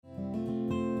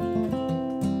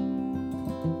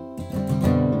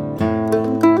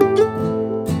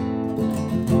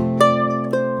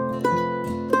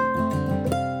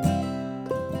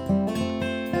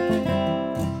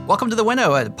to The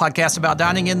Winnow, a podcast about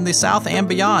dining in the South and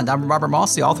beyond. I'm Robert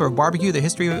Moss, the author of Barbecue, The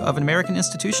History of an American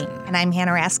Institution. And I'm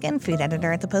Hanna Raskin, food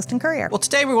editor at the Post and Courier. Well,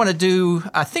 today we want to do,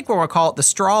 I think we're going to call it the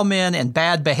Strawmen and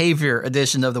Bad Behavior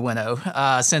edition of The Winnow,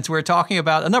 since we're talking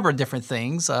about a number of different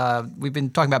things. We've been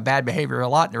talking about bad behavior a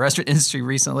lot in the restaurant industry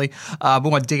recently. We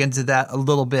want to dig into that a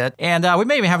little bit. And we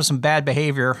may even have some bad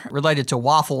behavior related to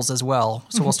waffles as well.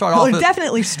 So we'll start off with...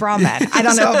 definitely strawmen. I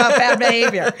don't know about bad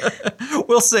behavior.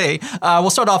 We'll see. We'll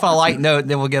start off on a light note, and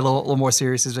then we'll get a little more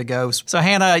serious as it goes. So,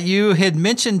 Hanna, you had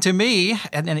mentioned to me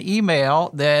in an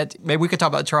email that maybe we could talk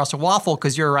about Charleston Waffle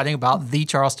because you're writing about the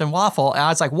Charleston Waffle. And I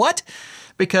was like, what?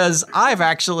 Because I've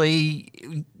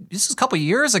actually, this was a couple of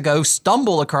years ago,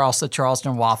 stumbled across the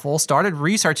Charleston Waffle, started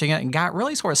researching it, and got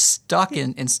really sort of stuck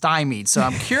and stymied. So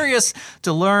I'm curious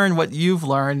to learn what you've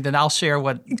learned, and I'll share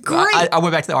what... Great. I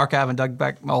went back to the archive and dug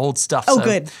back my old stuff. Oh, so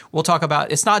good. We'll talk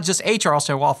about, it's not just a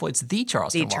Charleston Waffle, it's the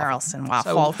Charleston Waffle. The Charleston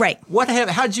Waffle, So right.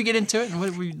 How did you get into it? And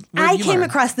what I came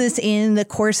across this in the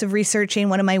course of researching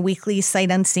one of my weekly Sight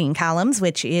Unseen columns,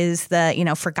 which is the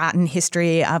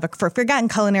forgotten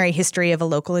culinary history of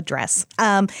a local address.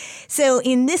 So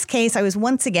in this case, I was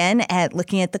once again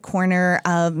looking at the corner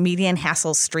of Media and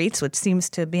Hassel Streets, which seems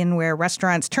to have been where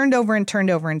restaurants turned over and turned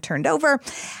over and turned over.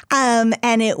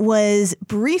 And it was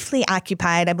briefly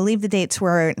occupied, I believe the dates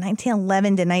were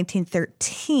 1911 to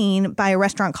 1913, by a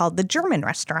restaurant called the German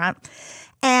Restaurant.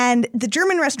 And the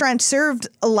German restaurant served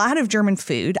a lot of German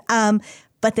food,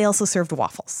 but they also served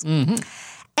waffles. Mm-hmm.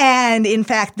 And in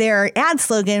fact, their ad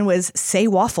slogan was "Say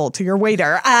waffle to your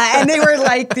waiter." And they were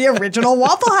like the original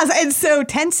Waffle House. And so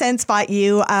 10 cents bought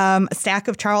you a stack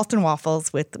of Charleston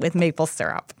waffles with maple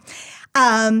syrup.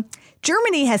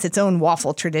 Germany has its own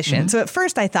waffle tradition. Mm-hmm. So at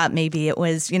first I thought maybe it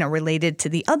was, related to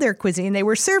the other cuisine they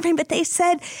were serving, but they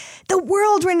said the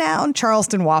world-renowned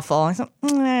Charleston waffle. I thought,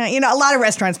 a lot of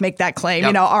restaurants make that claim,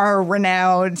 yep. Our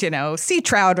renowned, sea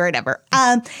trout or whatever.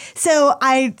 So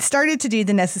I started to do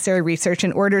the necessary research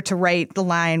in order to write the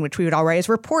line, which we would all write as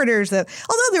reporters, that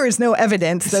although there is no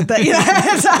evidence that,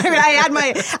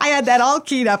 I had that all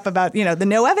keyed up about, the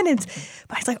no evidence.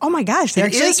 But I was like, oh my gosh, there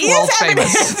actually is world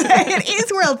evidence. Famous. It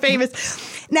is world famous.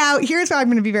 Now, here's what I'm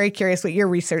going to be very curious what your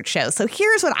research shows. So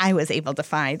here's what I was able to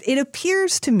find. It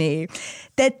appears to me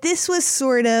that this was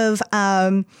sort of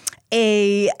not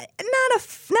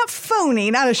phony,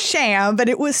 not a sham, but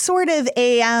it was sort of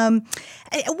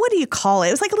what do you call it?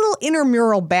 It was like a little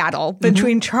intramural battle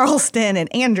between Charleston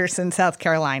and Anderson, South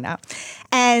Carolina.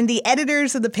 And the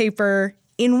editors of the paper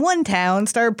in one town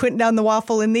started putting down the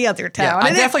waffle in the other town. Yeah,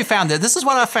 I definitely found it. This is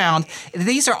what I found.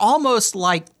 These are almost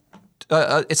like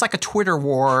it's like a Twitter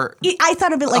war. I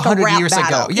thought of it like a rap years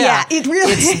battle. Ago. Yeah, it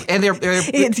really is. And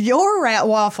it's your rat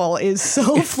waffle is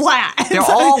so flat. They're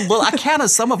all little. I counted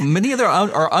some of them. Many of them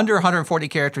are under 140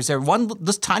 characters. They're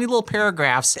just tiny little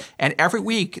paragraphs, and every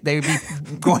week they would be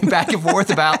going back and forth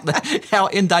about how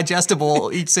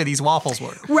indigestible each city's waffles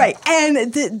were. Right,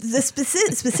 and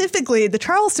specifically the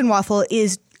Charleston waffle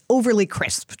is overly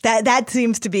crisp. That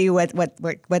seems to be what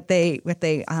they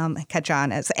catch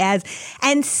on as.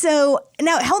 And so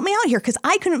now help me out here, because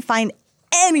I couldn't find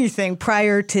anything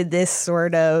prior to this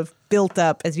sort of built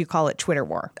up, as you call it, Twitter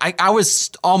war. I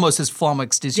was almost as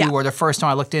flummoxed as you Yeah. were the first time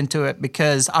I looked into it,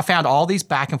 because I found all these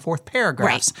back and forth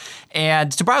paragraphs. Right.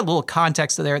 And to provide a little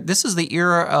context there, this is the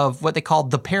era of what they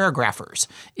called the paragraphers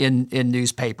in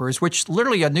newspapers, which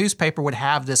literally a newspaper would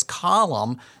have this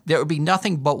column that would be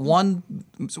nothing but one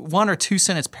or two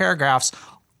sentence paragraphs,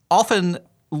 often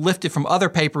lifted from other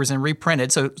papers and reprinted,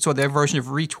 so their version of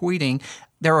retweeting.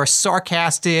 There are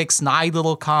sarcastic, snide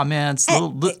little comments,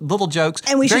 little jokes,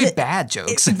 and very bad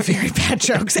jokes. Very bad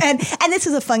jokes. And this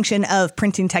is a function of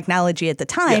printing technology at the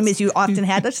time, Yes. as you often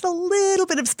had just a little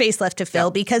bit of space left to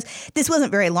fill, because this wasn't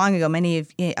very long ago. Many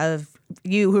of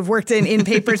you who've worked in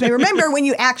papers may remember when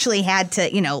you actually had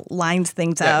to, lines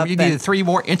things up. You needed 3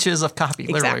 more inches of copy,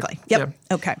 literally. Exactly. Yep.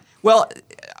 Yeah. Okay. Well,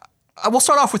 we'll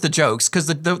start off with the jokes, because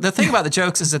the thing about the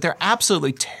jokes is that they're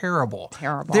absolutely terrible.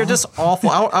 Terrible. They're just awful.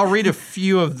 I'll read a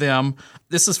few of them.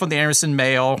 This is from the Anderson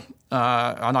Mail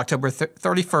on October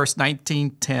 31st,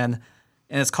 1910.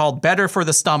 And it's called "Better for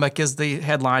the Stomach" is the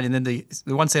headline. And then the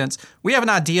one sentence, "We have an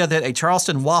idea that a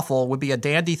Charleston waffle would be a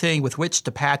dandy thing with which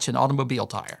to patch an automobile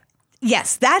tire."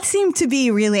 Yes, that seemed to be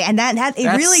really, and that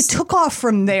really took off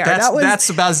from there.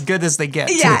 That's about as good as they get.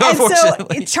 Yeah, too, and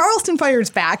unfortunately. so Charleston fires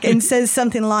back and says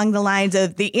something along the lines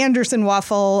of the Anderson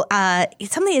waffle,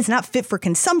 something is not fit for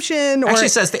consumption. Or, actually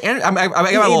says I got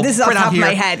a little this is off print the out top of here.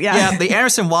 my head. Yeah, the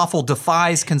Anderson waffle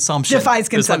defies consumption. Defies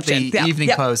consumption. Is what the Evening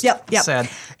Post said.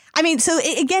 I mean, so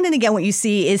again and again, what you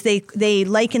see is they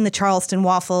liken the Charleston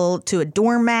waffle to a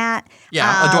doormat.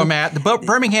 Yeah, a doormat. The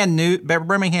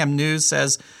Birmingham News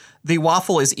says the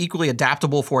waffle is equally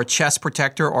adaptable for a chest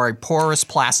protector or a porous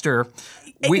plaster.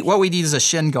 What we need is a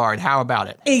shin guard. How about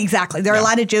it? Exactly. There are a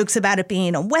lot of jokes about it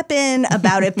being a weapon,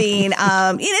 about it being,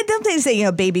 don't they say,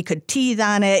 baby could teeth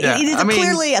on it. Yeah. It is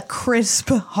clearly a crisp,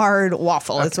 hard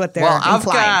waffle. Is what they're implying. I've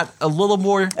got a little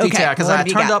more detail because I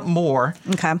turned up more.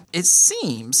 Okay. It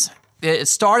seems it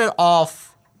started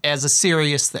off as a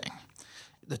serious thing.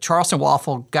 The Charleston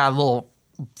Waffle got a little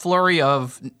flurry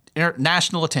of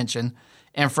national attention,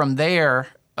 and from there,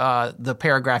 the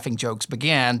paragraphing jokes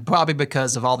began, probably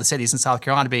because of all the cities in South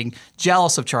Carolina being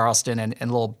jealous of Charleston and a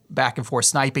little back and forth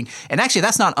sniping. And actually,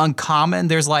 that's not uncommon.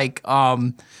 There's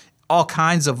all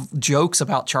kinds of jokes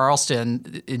about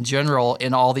Charleston in general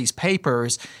in all these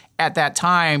papers. At that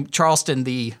time, Charleston,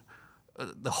 the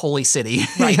holy city,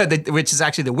 right. Which is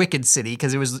actually the wicked city,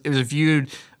 because it was viewed,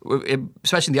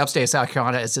 especially in the upstate of South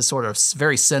Carolina, as this sort of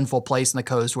very sinful place in the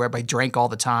coast where everybody drank all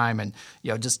the time and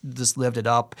just lived it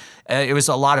up. It was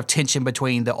a lot of tension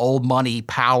between the old money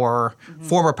power,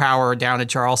 former power down in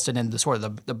Charleston, and the sort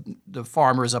of the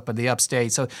farmers up in the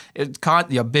upstate. So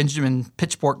Benjamin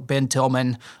Pitchfork Ben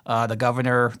Tillman, the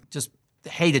governor, just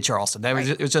hated Charleston.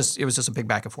 It was just a big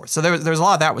back and forth. So there was a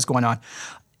lot of that was going on.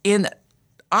 In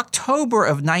October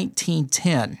of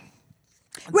 1910.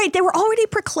 Right, they were already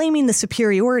proclaiming the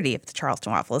superiority of the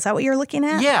Charleston waffle. Is that what you're looking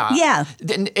at? Yeah.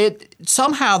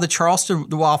 Somehow the Charleston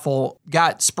waffle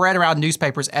got spread around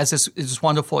newspapers as this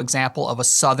wonderful example of a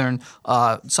southern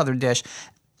dish.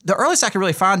 The earliest I could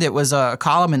really find it was a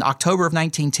column in October of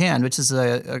 1910, which is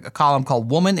a column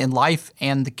called Woman in Life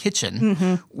and the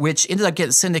Kitchen, which ended up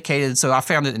getting syndicated. So I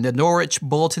found it in the Norwich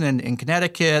Bulletin in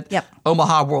Connecticut,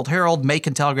 Omaha World Herald,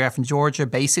 Macon Telegraph in Georgia,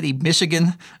 Bay City,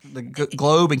 Michigan, the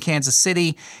Globe in Kansas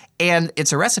City, and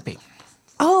it's a recipe.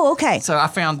 Oh, okay. So I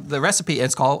found the recipe.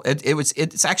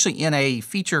 It's actually in a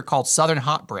feature called Southern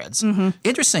Hot Breads.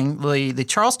 Interestingly, the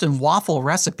Charleston waffle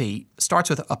recipe starts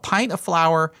with a pint of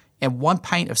flour and 1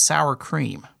 pint of sour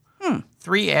cream,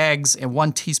 3 eggs, and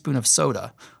 1 teaspoon of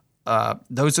soda.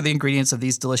 Those are the ingredients of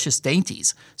these delicious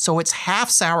dainties. So it's half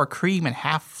sour cream and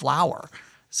half flour.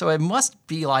 So it must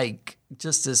be like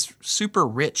just this super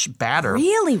rich batter.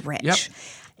 Really rich. Yep.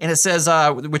 And it says,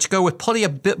 which go with plenty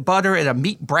of butter and a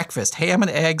meat breakfast, ham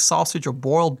and eggs, sausage, or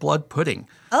boiled blood pudding.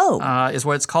 Is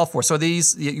what it's called for. So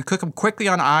these, you cook them quickly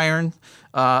on on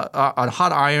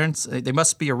hot irons. They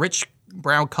must be a rich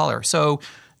brown color. So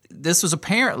this was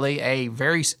apparently a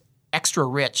very extra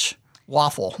rich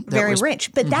waffle. Very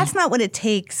rich. But that's not what it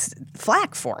takes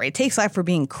flack for. It takes flack for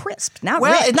being crisp, not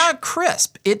rich. Well, it's not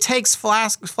crisp. It takes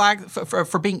flack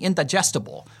for being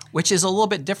indigestible, which is a little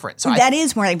bit different. So that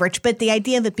is more like rich, but the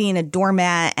idea of it being a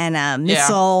doormat and a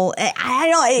missile, I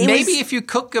don't know. Maybe if you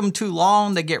cook them too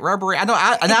long, they get rubbery.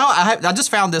 I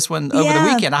just found this one over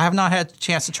the weekend. I have not had a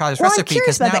chance to try this recipe. I'm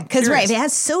curious about that because if it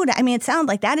has soda, it sounds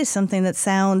like that is something that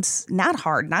sounds not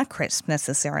hard, not crisp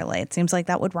necessarily. It seems like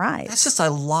that would rise. That's just a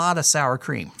lot of sour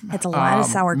cream. It's a lot of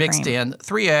sour cream mixed in,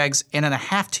 3 eggs, and then a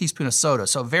half teaspoon of soda.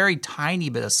 So a very tiny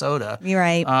bit of soda. You're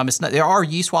right. There are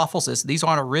yeast waffles. These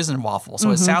aren't a risen waffle, so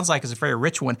it sounds like it's a very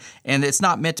rich one, and it's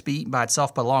not meant to be eaten by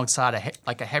itself, but alongside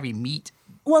a heavy meat.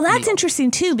 Well, that's interesting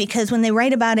too, because when they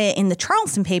write about it in the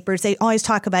Charleston papers, they always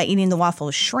talk about eating the waffle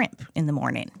with shrimp in the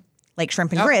morning, like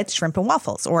shrimp and grits, shrimp and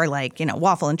waffles, or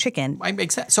waffle and chicken. Might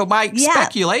make sense. So my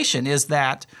speculation is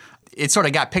that it sort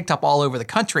of got picked up all over the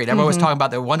country. And everyone was talking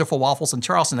about the wonderful waffles in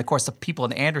Charleston. Of course, the people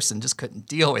in Anderson just couldn't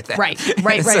deal with that. Right.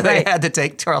 So they had to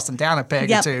take Charleston down a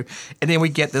peg or two. And then we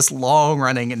get this long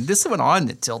running, and this went on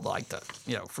until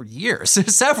for years,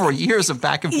 several years of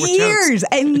back and forth jokes. Years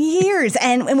and years.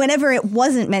 And whenever it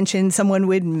wasn't mentioned, someone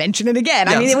would mention it again.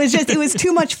 Yes. It was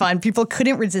too much fun. People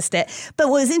couldn't resist it. But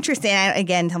what was interesting,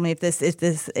 again, tell me if this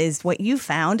is what you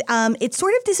found, it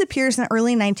sort of disappears in the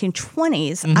early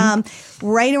 1920s,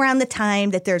 right around the time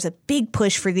that there's a big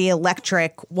push for the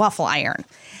electric waffle iron.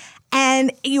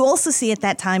 And you also see at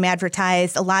that time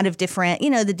advertised a lot of different,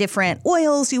 the different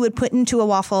oils you would put into a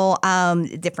waffle,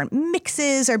 different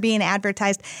mixes are being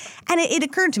advertised. And it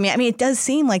occurred to me, it does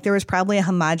seem like there was probably a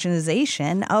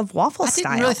homogenization of waffle styles. I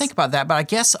didn't really think about that, but I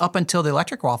guess up until the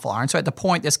electric waffle iron, so at the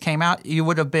point this came out, it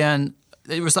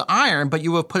was the iron, but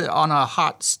you would put it on a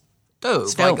hot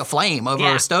stove, like a flame over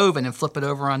a stove, and then flip it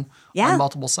over on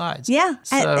multiple sides. Yeah,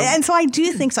 and so I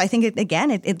do think so. I think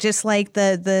it just like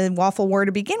the waffle war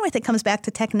to begin with, it comes back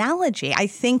to technology. I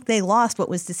think they lost what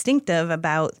was distinctive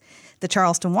about the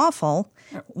Charleston waffle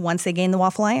once they gained the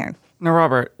waffle iron. Now,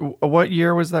 Robert, what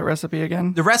year was that recipe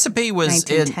again? The recipe was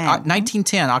 1910. in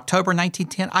 1910, October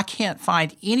 1910. I can't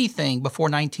find anything before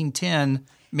 1910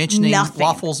 mentioning Nothing.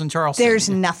 waffles in Charleston. There's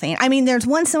nothing. I mean, there's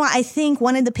once in a while, I think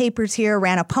one of the papers here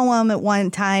ran a poem at one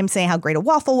time saying how great a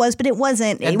waffle was, but it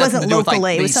wasn't Had nothing to do with, locally.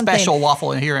 like, it the was something special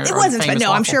waffle in here. It or wasn't. the famous No,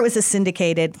 I'm waffle. sure it was a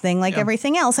syndicated thing like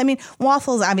everything else. I mean,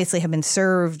 waffles obviously have been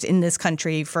served in this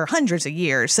country for hundreds of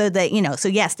years. So that, so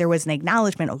yes, there was an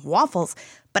acknowledgement of waffles,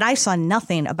 but I saw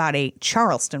nothing about a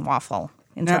Charleston waffle.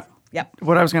 Yep.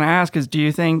 What I was going to ask is, do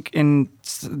you think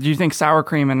sour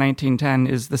cream in 1910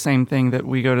 is the same thing that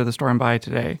we go to the store and buy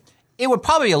today? It would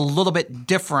probably be a little bit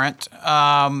different.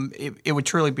 It would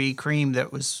truly be cream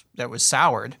that was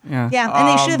soured. Yeah, and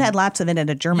they should have had lots of it at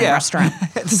a German restaurant.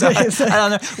 So, I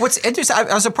don't know. What's interesting,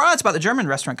 I was surprised about the German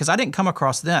restaurant because I didn't come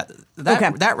across that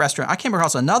restaurant. I came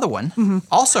across another one,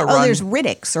 also run. Oh, there's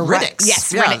Riddick's. Riddick's.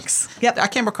 Yes, yeah. Riddick's. Yep. I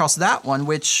came across that one,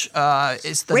 which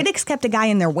is the... Riddick's kept a guy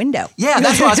in their window. Yeah,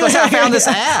 that's what I was going to say. I found this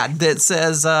ad that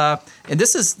says, and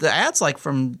this is, the ad's like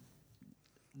from...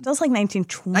 That was like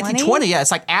 1920. 1920, yeah. It's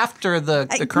like after the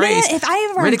craze. Man, if I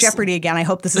ever on Riddick's- Jeopardy again, I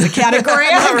hope this is a category.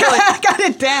 I got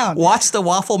it down. Watch the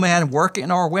waffle man work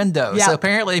in our window. Yeah. So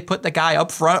apparently they put the guy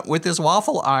up front with his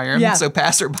waffle iron so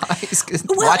passerbys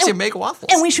could watch him make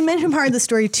waffles. And we should mention part of the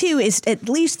story, too, is at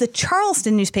least the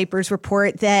Charleston newspapers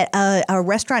report that a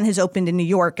restaurant has opened in New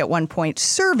York at one point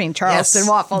serving Charleston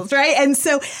waffles, right? And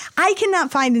so I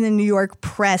cannot find in the New York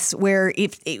press where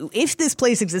if this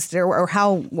place existed or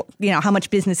how much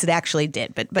business it actually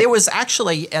did. But it was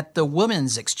actually at the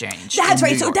Women's Exchange. That's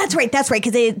right. New So York. that's right.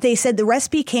 Because they said the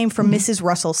recipe came from Mrs.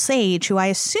 Russell Sage, who I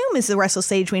assume is the Russell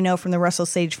Sage we know from the Russell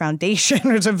Sage Foundation.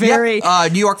 It's a very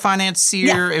New York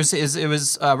financier. Yeah. It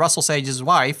was Russell Sage's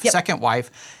wife, second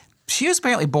wife. She was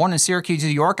apparently born in Syracuse,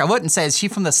 New York. I wouldn't say, is she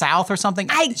from the South or something?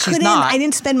 She's not. I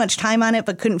didn't spend much time on it,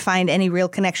 but couldn't find any real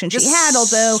connection she had,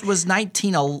 although... This was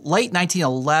late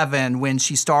 1911 when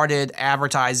she started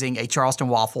advertising a Charleston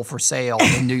waffle for sale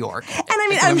in New York. And I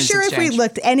mean, I'm sure if we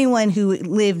looked, anyone who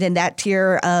lived in that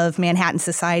tier of Manhattan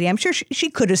society, I'm sure she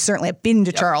could have certainly been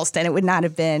to Charleston. It would not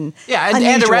have been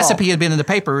and the recipe had been in the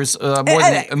papers more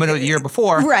than a year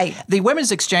before. Right. The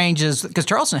Women's Exchanges, because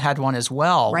Charleston had one as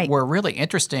well, were really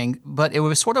interesting. But it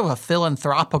was sort of a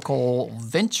philanthropical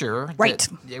venture. Right.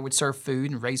 That they would serve food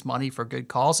and raise money for good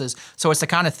causes. So it's the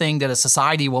kind of thing that a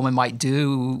society woman might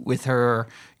do with her,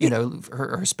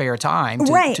 her spare time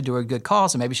to do a good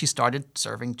cause. And maybe she started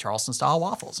serving Charleston-style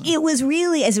waffles. It was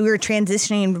really, as we were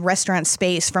transitioning restaurant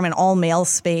space from an all-male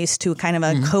space to kind of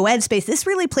a co-ed space, this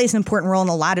really plays an important role in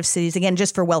a lot of cities, again,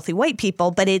 just for wealthy white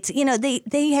people. But it's,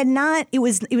 they had not, it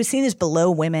was seen as below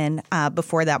women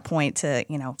before that point to,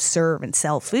 serve and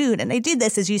sell food. And they did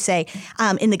this, as you say,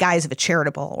 in the guise of a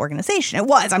charitable organization. It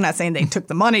was. I'm not saying they took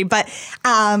the money, but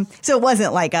so it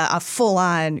wasn't like a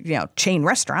full-on, chain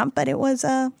restaurant, but it was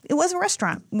a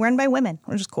restaurant run by women,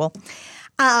 which is cool.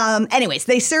 Anyways,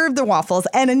 they served the waffles,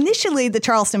 and initially the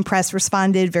Charleston press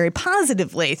responded very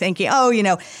positively, thinking,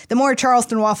 the more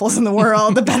Charleston waffles in the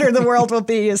world, the better the world will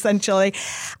be, essentially.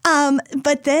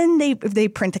 But then they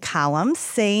print a column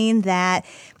saying that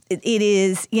it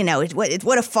is,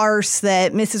 what a farce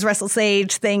that Mrs. Russell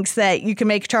Sage thinks that you can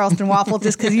make Charleston waffle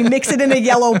just because you mix it in a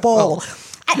yellow bowl.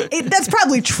 That's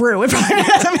probably true. It probably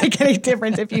doesn't make any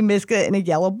difference if you mix it in a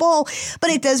yellow bowl.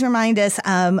 But it does remind us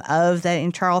of that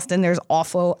in Charleston, there's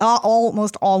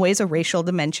almost always a racial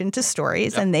dimension to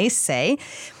stories. Yep. And they say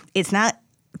it's not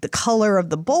the color of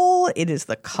the bowl, it is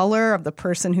the color of the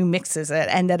person who mixes it.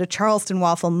 And that a Charleston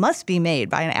waffle must be made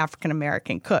by an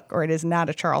African-American cook, or it is not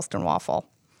a Charleston waffle.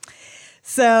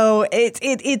 So it's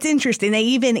interesting. They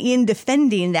even in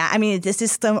defending that, I mean, this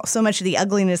is so much of the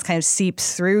ugliness kind of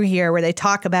seeps through here, where they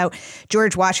talk about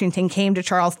George Washington came to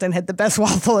Charleston, had the best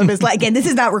waffle of his life. Again, this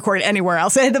is not recorded anywhere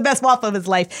else. Had the best waffle of his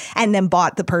life, and then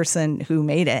bought the person who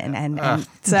made it. And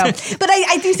so, but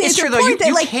I do think it's true your though. point that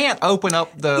You like can't open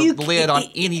up the lid on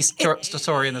any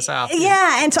story in the South.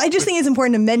 Yeah, and so I just think it's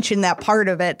important to mention that part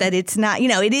of it, that it's not,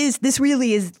 it is, this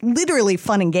really is literally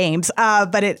fun and games,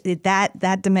 but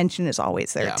that dimension is always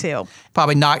there too.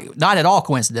 Probably not at all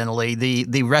coincidentally.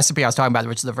 The recipe I was talking about,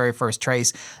 which is the very first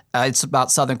trace, it's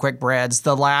about Southern quick breads.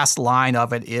 The last line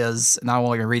of it is, and I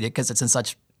won't even read it because it's in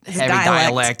such heavy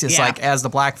dialect. It's like, as the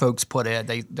black folks put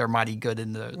it, they're mighty good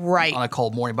in the on a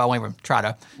cold morning, but I won't even try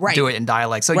to do it in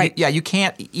dialect. So you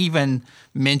can't even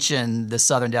mention the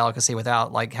Southern delicacy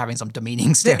without like having some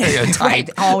demeaning stereotype.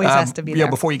 Always has to be there.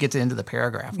 Before you get to the end of the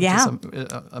paragraph, which is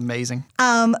amazing.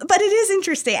 But it is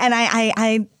interesting,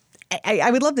 and I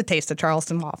would love to taste a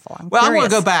Charleston waffle. I'm Well, curious. I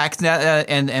want to go back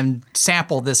and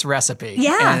sample this recipe.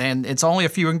 Yeah. And it's only a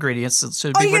few ingredients. So it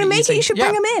should Oh, be you're going to pretty make it? easy. You should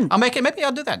bring them in. I'll make it. Maybe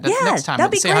I'll do that Yeah, next time.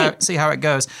 that'd be great. See how it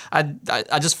goes.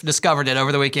 I just discovered it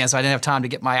over the weekend, so I didn't have time to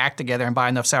get my act together and buy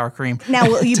enough sour cream. Now,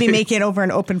 will you be making it over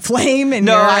an open flame? And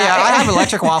No, you're, I have an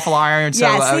electric waffle iron, so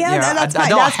that's I my-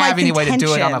 don't that's my have any way to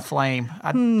do it on contention. a flame.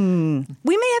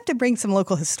 We may have to bring some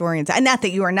local historians. And not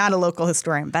that you are not a local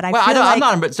historian, but I Well, feel I'm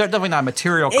like definitely not a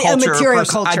material a culture material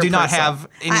person. culture I do not person. have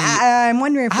any. I'm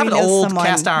wondering if I have we an know old someone.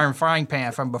 cast iron frying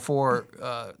pan from before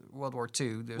World War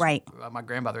II. There's, Right. My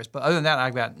grandmother's. But other than that,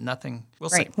 I've got nothing. We'll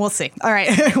see. Right, we'll see. All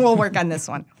right, we'll work on this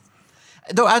one.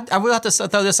 Though I will have to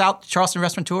throw this out, Charleston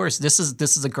restaurateurs. This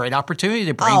is a great opportunity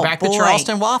to bring Oh, back the boy.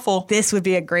 Charleston waffle. This would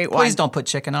be a great one. Please don't put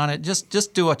chicken on it.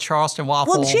 Just do a Charleston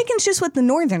waffle. Well, chicken's just what the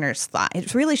Northerners thought.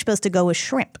 It's really supposed to go with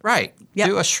shrimp. Right. Yep.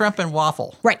 Do a shrimp and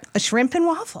waffle. Right, a shrimp and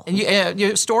waffle. And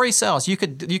your story sells. You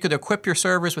could equip your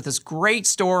servers with this great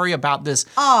story about this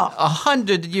Oh.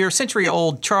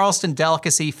 100-year-century-old Charleston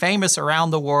delicacy, famous around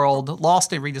the world,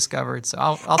 lost and rediscovered. So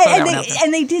I'll throw that one out there.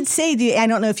 And they did say, I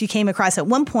don't know if you came across at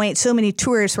one point, so many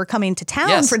tourists were coming to town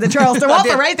Yes. for the Charleston I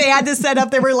waffle, did. right? They had to set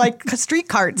up, there were like street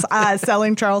carts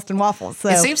selling Charleston waffles. So,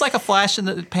 It seems like a flash in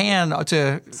the pan,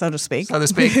 so to speak.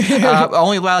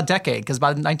 only about a decade, because by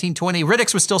 1920,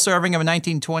 Riddick's was still serving them in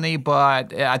 1920,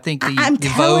 but I think I'm the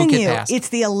telling vogue you, had passed. it's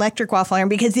the electric waffle iron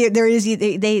because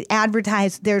they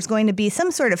advertise there's going to be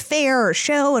some sort of fair or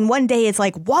show, and one day it's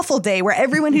like Waffle Day where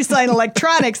everyone who's selling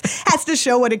electronics has to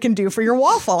show what it can do for your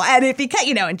waffle. And if you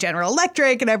in General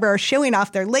Electric and ever are showing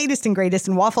off their latest and greatest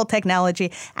in waffle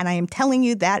technology, and I am telling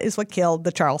you that is what killed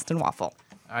the Charleston waffle.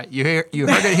 All right, you heard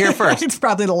it here first. It's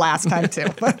probably the last time too.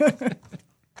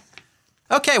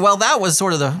 Okay, well, that was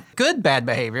sort of the good bad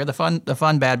behavior, the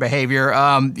fun bad behavior.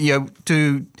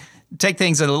 To take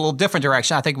things in a little different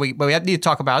direction, I think we need to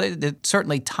talk about it. It's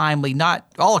certainly timely, not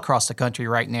all across the country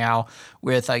right now,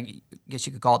 with I guess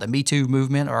you could call it the Me Too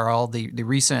movement or all the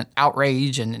recent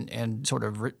outrage and sort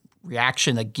of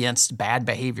reaction against bad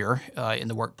behavior in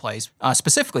the workplace,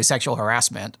 specifically sexual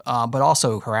harassment, but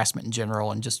also harassment in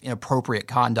general and just inappropriate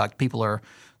conduct. People are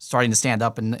starting to stand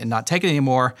up and not take it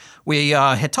anymore. We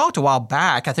had talked a while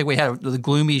back. I think we had the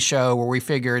Gloomy show where we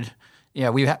figured,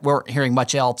 we weren't hearing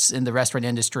much else in the restaurant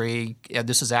industry.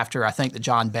 This is after, I think, the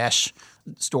John Besh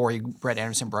story Brett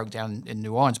Anderson broke down in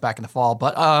New Orleans back in the fall.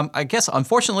 But I guess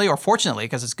unfortunately or fortunately,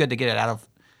 because it's good to get it out of,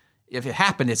 if it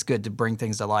happened, it's good to bring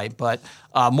things to light. But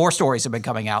more stories have been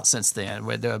coming out since then.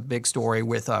 With the big story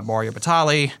with Mario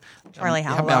Batali, Charlie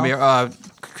Howell.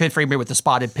 Kid Friedman with the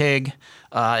spotted pig,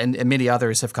 and many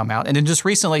others have come out. And then just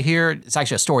recently here, it's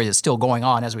actually a story that's still going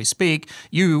on as we speak.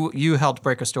 You helped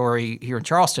break a story here in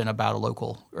Charleston about a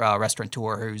local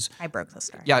restaurateur who's... I broke the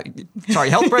story. Yeah, sorry,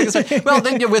 helped break the story. Well,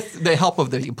 then with the help of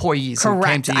the employees who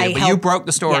came to you. But you broke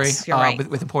the story Yes, you're right.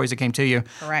 with employees that came to you.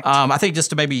 Correct. I think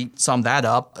just to maybe sum that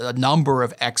up, a number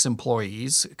of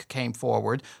ex-employees came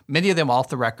forward, many of them off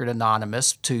the record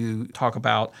anonymous, to talk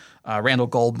about Randall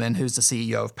Goldman, who's the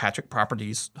CEO of Patrick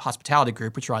Properties Hospitality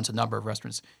Group, which runs a number of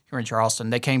restaurants here in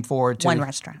Charleston. They came forward to... One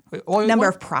restaurant. Well, Number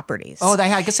of properties. Oh,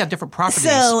 I guess they have different properties.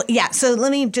 So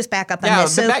let me just back up on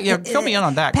this. So, fill me in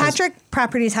on that. Patrick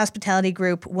Properties Hospitality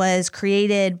Group was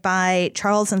created by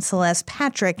Charles and Celeste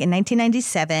Patrick in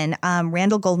 1997.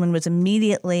 Randall Goldman was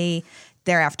immediately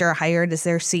thereafter hired as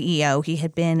their CEO. He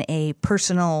had been a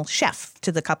personal chef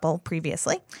to the couple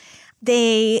previously.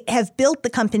 They have built the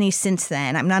company since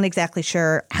then. I'm not exactly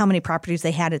sure how many properties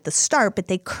they had at the start, but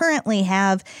they currently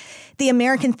have the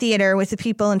American Theater, with the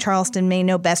people in Charleston may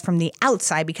know best from the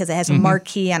outside because it has a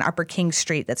marquee on Upper King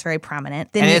Street that's very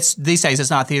prominent. Then and it's these days it's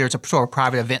not a theater; it's a sort of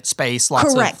private event space.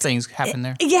 Lots of things happen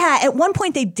there. Yeah, at one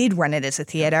point they did run it as a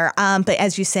theater, but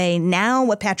as you say, now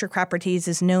what Patrick Properties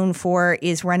is known for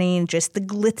is running just the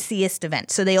glitziest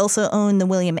events. So they also own the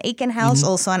William Aiken House,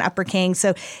 also on Upper King.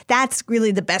 So that's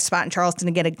really the best spot in Charleston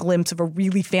to get a glimpse of a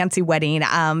really fancy wedding,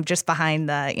 just behind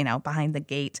the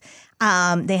gate.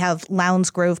 They have Lowndes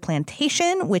Grove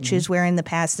Plantation, which is where in the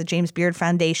past the James Beard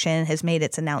Foundation has made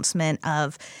its announcement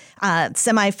of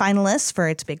semifinalists for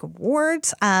its big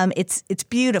awards. It's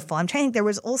beautiful. I'm trying to think. There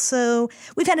was also,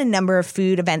 we've had a number of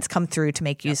food events come through to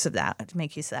make use of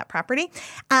that property.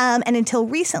 And until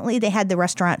recently, they had the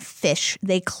restaurant Fish.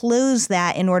 They closed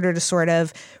that in order to sort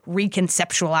of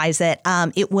reconceptualize it.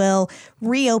 It will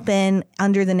reopen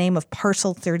under the name of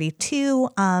Parcel 32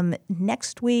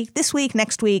 next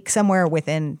week, somewhere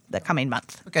within the coming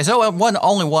month. Okay, so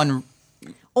only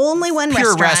one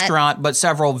pure restaurant, but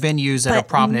several venues that are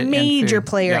prominent. Major in food.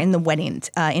 player in the wedding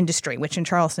industry, which in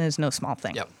Charleston is no small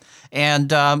thing. Yep.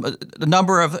 And a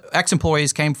number of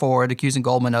ex-employees came forward accusing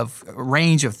Goldman of a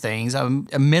range of things, a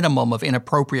minimum of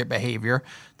inappropriate behavior,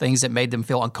 things that made them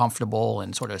feel uncomfortable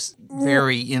and sort of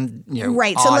very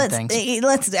right. odd So things.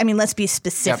 let's be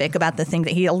specific about the thing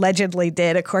that he allegedly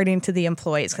did, according to the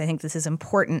employees, because I think this is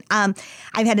important. I've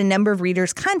had a number of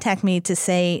readers contact me to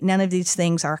say none of these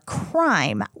things are a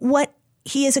crime. What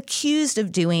he is accused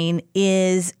of doing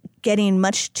is getting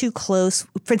much too close,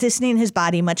 positioning his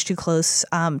body much too close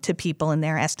to people in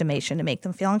their estimation to make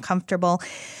them feel uncomfortable,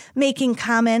 making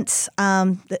comments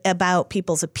about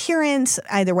people's appearance,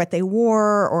 either what they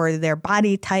wore or their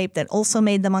body type that also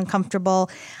made them uncomfortable.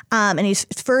 And he's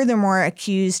furthermore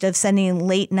accused of sending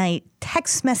late night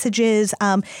text messages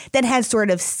that had sort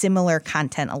of similar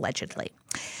content allegedly.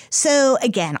 So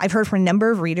again, I've heard from a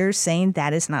number of readers saying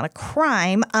that is not a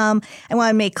crime. I want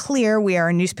to make clear we are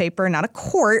a newspaper, not a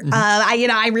court.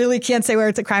 I really can't say whether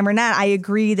it's a crime or not. I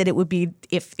agree that it would be,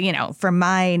 if from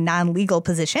my non-legal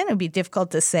position, it would be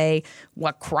difficult to say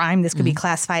what crime this could be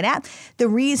classified at. The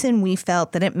reason we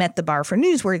felt that it met the bar for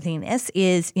newsworthiness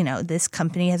is, this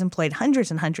company has employed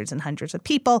hundreds and hundreds and hundreds of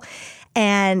people,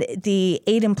 and the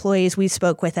 8 employees we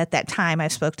spoke with at that time,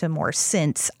 I've spoke to more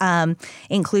since,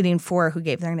 including 4 who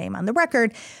gave their name on the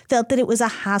record, felt that it was a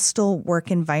hostile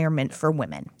work environment for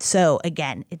women. So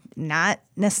again, not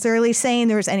necessarily saying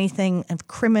there was anything of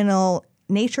criminal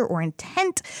nature or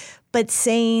intent, but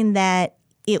saying that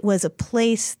it was a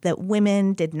place that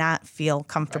women did not feel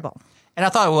comfortable. Right. And I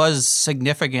thought it was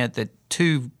significant that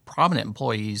 2 prominent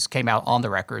employees came out on the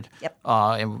record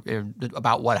and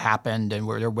about what happened and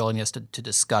their willingness to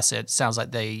discuss it. Sounds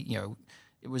like they,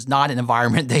 it was not an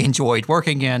environment they enjoyed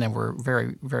working in, and were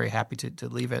very, very happy to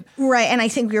leave it. Right, and I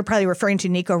think you're probably referring to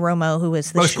Nico Romo, who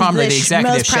was the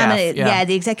executive chef.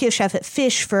 The executive chef at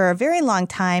Fish for a very long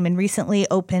time, and recently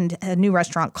opened a new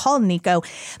restaurant called Nico.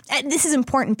 And this is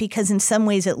important because in some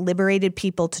ways it liberated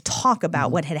people to talk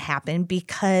about what had happened,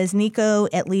 because Nico,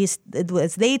 at least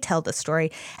as they tell the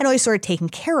story, had always sort of taken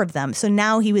care of them. So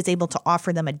now he was able to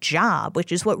offer them a job,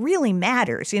 which is what really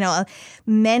matters.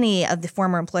 Many of the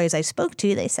former employees I spoke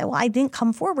to, they said, well, I didn't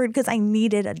come forward because I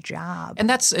needed a job. And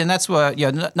that's what,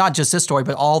 not just this story,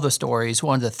 but all the stories,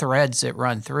 one of the threads that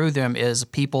run through them is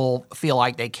people feel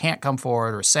like they can't come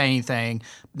forward or say anything,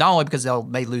 not only because they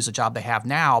may lose a job they have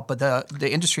now, but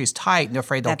the industry is tight and they're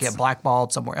afraid they'll get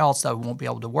blackballed somewhere else, they won't be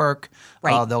able to work.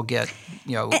 Right. They'll get,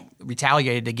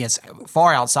 retaliated against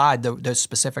far outside the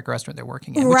specific restaurant they're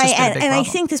working in. Right, which is a big problem. I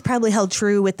think this probably held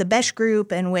true with the Besh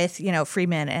Group and with,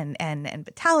 Freeman and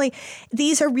Batali.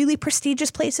 These are really prestigious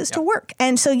places to work.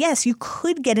 And so, yes, you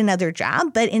could get another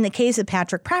job. But in the case of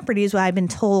Patrick Properties, what I've been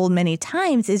told many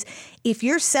times is if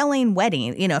you're selling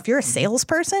wedding, if you're a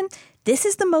salesperson, this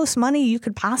is the most money you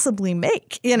could possibly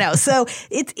make, So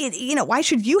why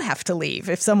should you have to leave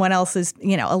if someone else is,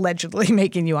 allegedly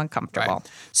making you uncomfortable? Right.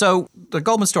 So the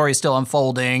Goldman story is still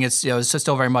unfolding. It's it's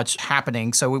still very much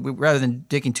happening. So rather than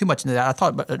digging too much into that, I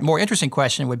thought a more interesting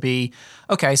question would be,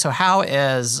 okay, so how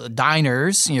as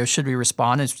diners, should we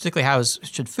respond, and particularly how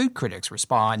should food critics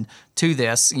respond to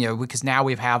this? Because now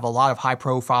we have a lot of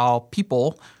high-profile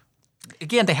people.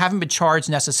 Again, they haven't been charged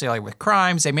necessarily with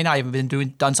crimes. They may not even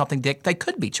been done something they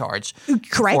could be charged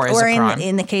Correct. for as a crime.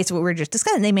 In the case of what we were just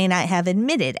discussing, they may not have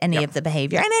admitted any of the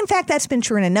behavior. And in fact, that's been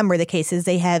true in a number of the cases.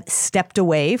 They have stepped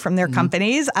away from their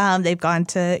companies. They've gone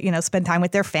to, spend time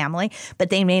with their family, but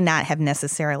they may not have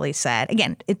necessarily said.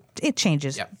 Again, it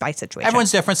changes by situation.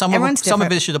 Everyone's different. Some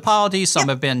have issued apologies. Some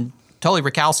have been totally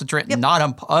recalcitrant and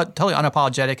not totally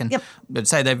unapologetic and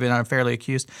say they've been unfairly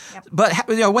accused. But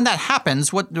when that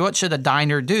happens, what should a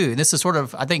diner do? This is sort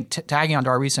of, I think, tagging onto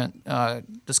our recent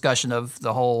discussion of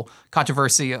the whole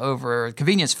controversy over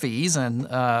convenience fees and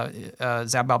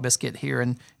Zabal Biscuit here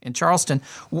in Charleston.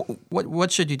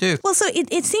 What should you do? Well, so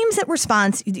it seems that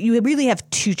response, you really have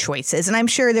 2 choices, and I'm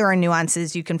sure there are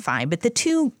nuances you can find. But the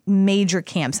 2 major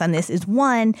camps on this is,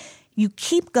 one, you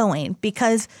keep going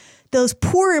because those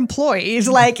poor employees,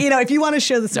 if you want to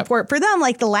show the support for them,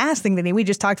 the last thing they need, we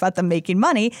just talked about them making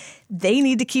money, they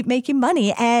need to keep making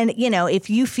money. And, if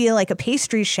you feel like a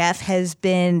pastry chef has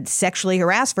been sexually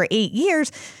harassed for 8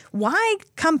 years, why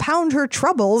compound her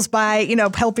troubles by,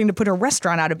 helping to put a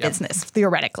restaurant out of business,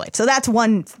 theoretically? So that's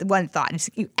one thought.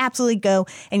 You absolutely go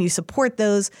and you support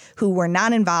those who were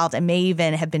not involved and may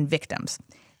even have been victims.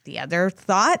 The other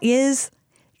thought is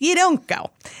you don't go,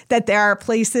 that there are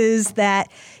places that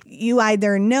you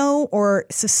either know or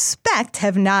suspect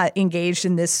have not engaged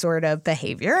in this sort of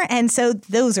behavior. And so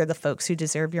those are the folks who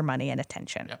deserve your money and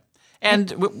attention. Yeah.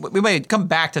 And we may come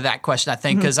back to that question, I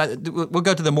think, because we'll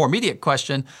go to the more immediate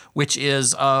question, which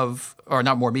is or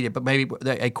not more immediate, but maybe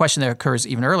a question that occurs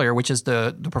even earlier, which is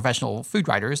the professional food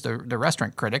writers, the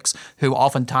restaurant critics, who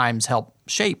oftentimes help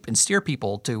shape and steer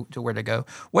people to where to go.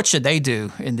 What should they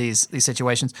do in these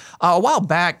situations? A while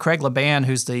back, Craig Laban,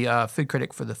 who's the food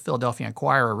critic for the Philadelphia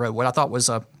Inquirer, wrote what I thought was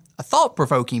a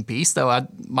thought-provoking piece, though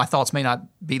my thoughts may not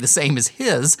be the same as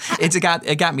his. It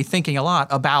got me thinking a lot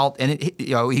about, and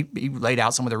he laid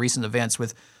out some of the recent events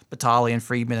with Batali and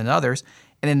Friedman and others,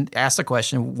 and then asked the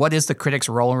question, what is the critic's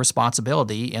role and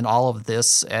responsibility in all of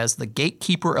this as the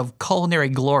gatekeeper of culinary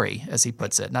glory, as he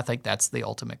puts it? And I think that's the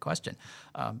ultimate question.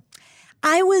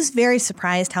 I was very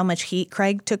surprised how much heat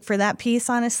Craig took for that piece,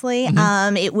 honestly.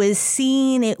 It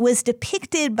was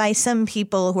depicted by some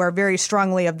people who are very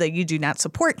strongly of the you do not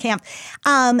support camp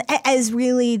as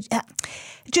really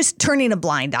just turning a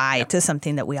blind eye to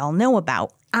something that we all know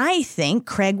about. I think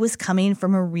Craig was coming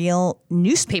from a real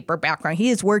newspaper background. He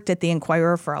has worked at the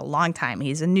Inquirer for a long time.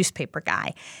 He's a newspaper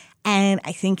guy. And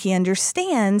I think he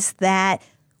understands that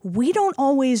we don't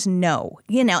always know,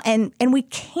 and we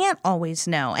can't always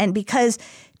know. And because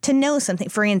to know something,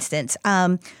 for instance,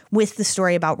 with the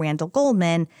story about Randall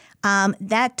Goldman,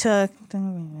 that took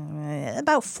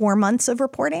about 4 months of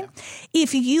reporting.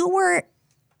 If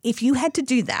you had to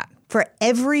do that for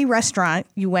every restaurant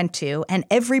you went to and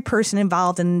every person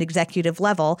involved in an executive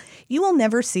level, you will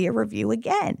never see a review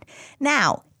again.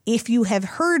 Now, if you have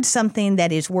heard something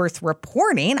that is worth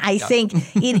reporting, I think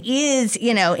it is,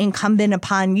 incumbent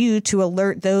upon you to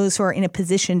alert those who are in a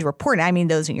position to report. I mean,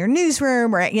 those in your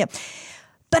newsroom or,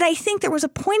 But I think there was a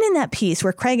point in that piece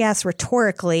where Craig asked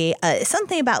rhetorically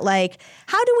something about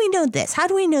how do we know this? How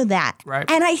do we know that? Right.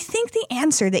 And I think the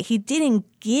answer that he didn't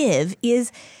give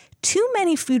is too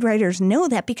many food writers know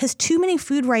that because too many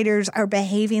food writers are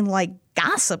behaving like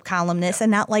gossip columnists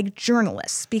and not like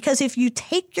journalists. Because if you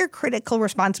take your critical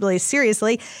responsibilities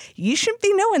seriously, you shouldn't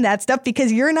be knowing that stuff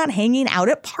because you're not hanging out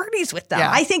at parties with them.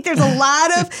 Yeah. I think there's a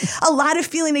lot of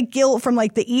feeling of guilt from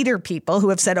the eater people who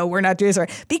have said, oh, we're not doing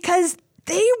this because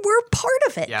they were part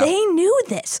of it. Yeah. They knew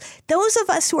this. Those of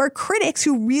us who are critics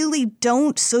who really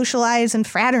don't socialize and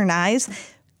fraternize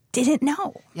didn't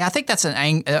know. Yeah, I think that's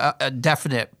a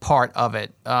definite part of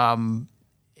it.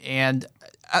 And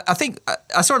I think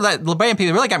I sort of that Laban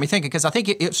piece really got me thinking because I think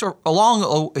it sort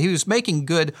of he was making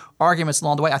good arguments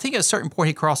along the way. I think at a certain point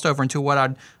he crossed over into what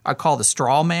I'd call the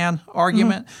Strawman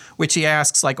argument, which he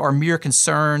asks are mere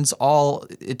concerns all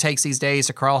it takes these days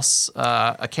to cross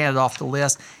a candidate off the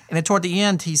list. And then toward the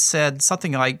end he said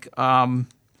something like.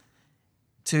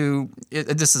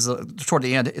 Toward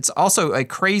the end, it's also a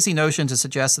crazy notion to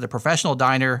suggest that a professional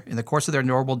diner, in the course of their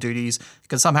normal duties,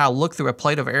 can somehow look through a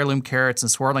plate of heirloom carrots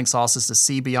and swirling sauces to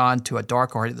see beyond to a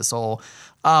dark heart of the soul.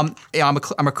 I'm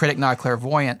a critic, not a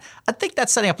clairvoyant. I think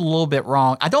that's setting up a little bit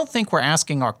wrong. I don't think we're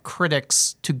asking our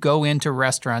critics to go into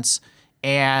restaurants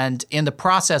and in the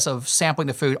process of sampling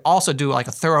the food, also do a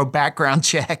thorough background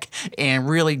check and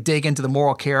really dig into the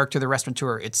moral character of the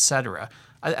restaurateur, et cetera.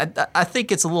 I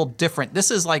think it's a little different.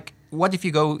 This is what if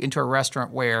you go into a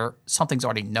restaurant where something's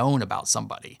already known about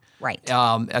somebody? Right.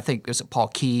 I think there's Paul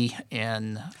Key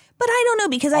and. But I don't know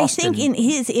because Austin. I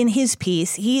think in his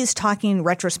piece he is talking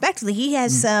retrospectively. He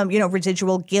has some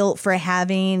residual guilt for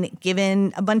having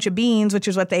given a bunch of beans, which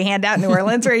is what they hand out in New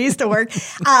Orleans where he used to work,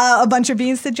 a bunch of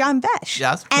beans to John Besh.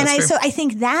 Yes, So I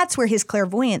think that's where his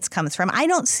clairvoyance comes from. I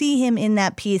don't see him in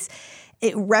that piece.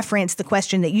 It referenced the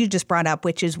question that you just brought up,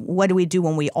 which is what do we do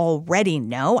when we already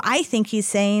know? I think he's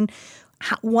saying,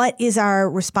 what is our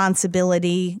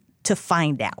responsibility to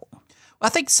find out? I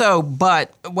think so,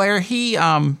 but where he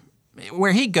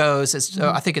goes is,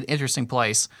 I think, an interesting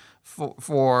place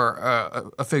for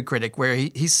a food critic, where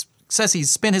he says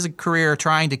he's spent his career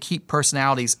trying to keep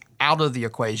personalities out of the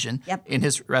equation in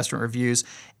his restaurant reviews,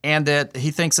 and that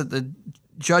he thinks that the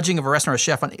judging of a restaurant or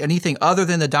chef on anything other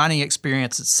than the dining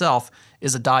experience itself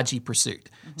is a dodgy pursuit.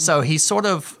 So he's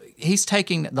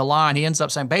taking the line. He ends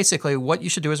up saying basically what you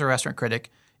should do as a restaurant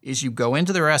critic is you go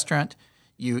into the restaurant,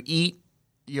 you eat,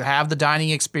 you have the dining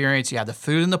experience, you have the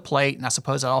food and the plate, and I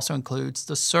suppose that also includes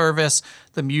the service,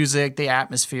 the music, the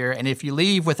atmosphere. And if you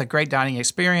leave with a great dining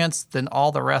experience, then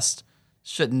all the rest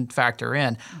shouldn't factor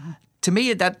in. To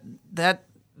me,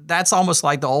 that's almost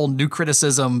like the old new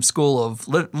criticism school of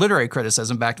literary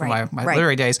criticism back to my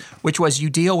literary days, which was you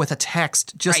deal with a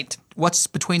text, just what's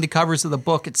between the covers of the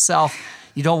book itself.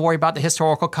 You don't worry about the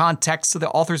historical context of the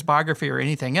author's biography or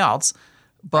anything else.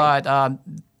 But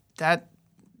that,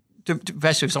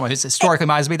 especially if someone who's historically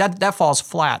minded me, that falls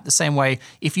flat. The same way,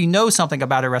 if you know something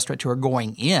about a restaurateur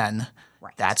going in,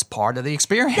 That's part of the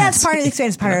experience. That's part of the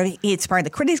experience. It's part of the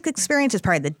critic's experience. It's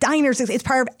part of the diner's experience. It's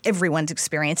part of everyone's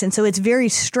experience. And so it's very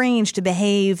strange to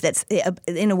behave that's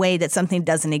in a way that something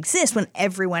doesn't exist when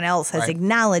everyone else has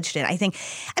acknowledged it. I think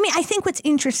what's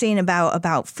interesting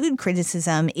about food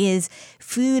criticism is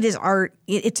food is art.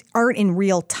 It's art in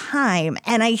real time.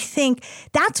 And I think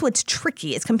that's what's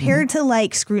tricky. It's compared to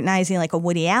like scrutinizing like a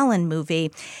Woody Allen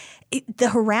movie. The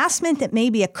harassment that may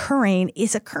be occurring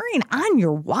is occurring on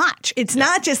your watch. It's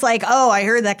not just like, oh, I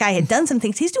heard that guy had done some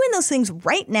things. He's doing those things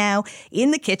right now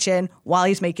in the kitchen while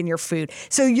he's making your food.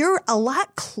 So you're a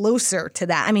lot closer to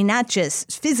that. I mean, not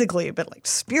just physically, but like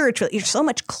spiritually. You're so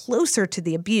much closer to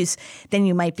the abuse than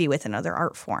you might be with another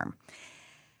art form.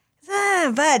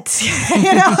 But,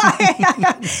 you know,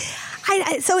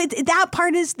 that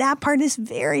part is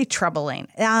very troubling.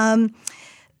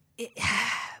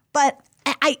 But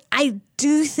I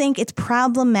do think it's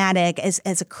problematic as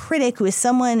a critic who is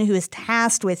someone who is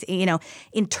tasked with, you know,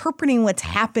 interpreting what's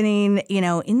happening, you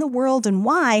know, in the world and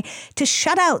why, to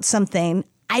shut out something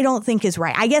I don't think is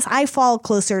right. I guess I fall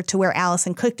closer to where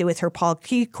Alison Cook did with her Paul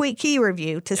Key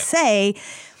review to say,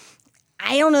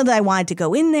 I don't know that I wanted to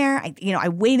go in there. I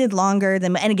waited longer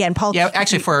than, and again, Paul. Yeah,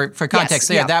 actually, for context,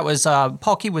 that was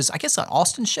Paul Key was, I guess, an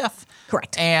Austin chef.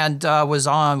 Correct. And was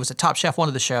a Top Chef, one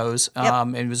of the shows.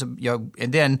 And it was and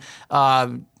then.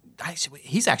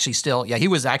 He's actually still, he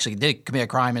did commit a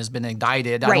crime and has been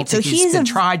indicted. I don't think he's been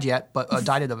tried yet, but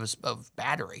indicted of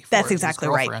battery. That's exactly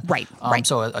right. Right.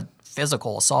 So a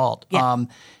physical assault. Yeah.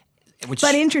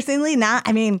 But interestingly,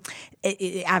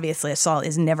 obviously assault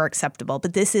is never acceptable,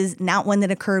 but this is not one that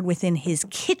occurred within his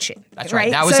kitchen. That's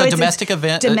right. That was a domestic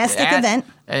event.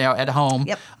 At home.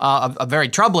 Yep. A very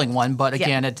troubling one, but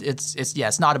again,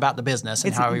 it's not about the business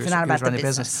and how he was running the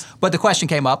business. But the question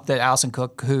came up that Alison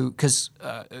Cook, food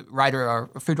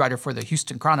writer for the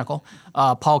Houston Chronicle,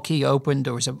 Paul Key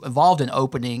was involved in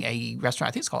opening a restaurant.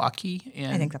 I think it's called Aki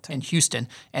in Houston,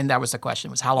 and that was the question: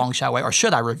 was how long should I wait, or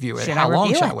should I review it? How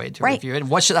long should I wait to review it? And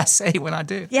what should I say when I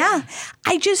do? Yeah.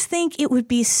 I just think it would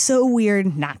be so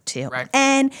weird not to. Right.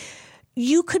 And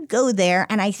you could go there,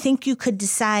 and I think you could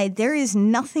decide there is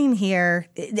nothing here.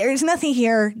 There's nothing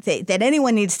here that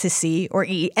anyone needs to see or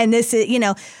eat. And this is,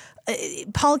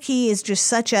 Paul Key is just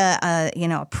such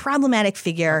a problematic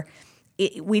figure.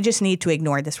 We just need to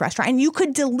ignore this restaurant. And you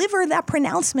could deliver that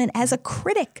pronouncement as a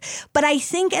critic. But I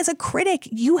think as a critic,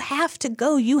 you have to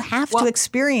go. You have to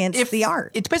experience the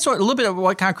art. It depends on a little bit of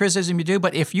what kind of criticism you do.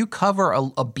 But if you cover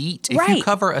a beat, if you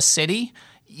cover a city,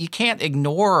 you can't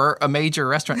ignore a major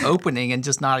restaurant opening and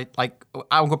just not like,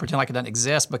 I'm going to pretend like it doesn't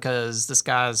exist because this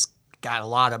guy's got a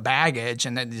lot of baggage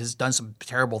and has done some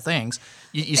terrible things.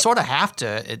 You sort of have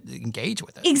to engage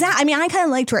with it. Exactly. I mean, I kind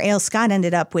of liked where A.L. Scott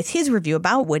ended up with his review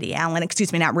about Woody Allen.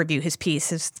 Not review, his piece,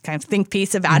 his kind of think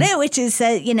piece about it, which is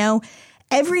that,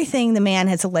 everything the man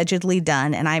has allegedly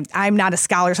done, and I'm not a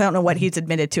scholar, so I don't know what he's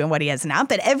admitted to and what he has not,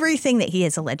 but everything that he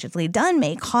has allegedly done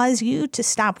may cause you to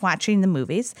stop watching the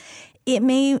movies. It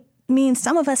may mean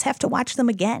some of us have to watch them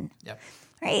again. Yep.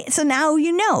 Right. So now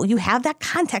you have that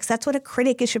context. That's what a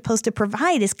critic is supposed to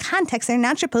provide is context. They're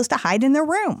not supposed to hide in their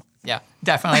room. Yeah,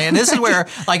 definitely. And this is where,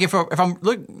 like, if I'm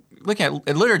looking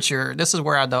at literature, this is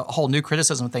where the whole new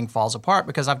criticism thing falls apart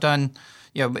because I've done,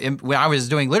 when I was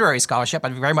doing literary scholarship, I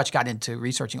very much got into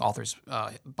researching authors'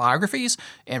 biographies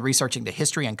and researching the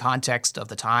history and context of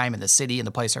the time and the city and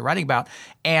the place they're writing about.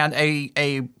 And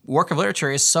a work of literature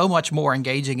is so much more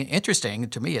engaging and interesting,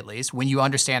 to me at least, when you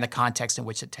understand the context in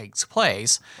which it takes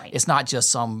place. Right. It's not just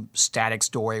some static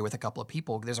story with a couple of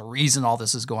people. There's a reason all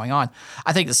this is going on.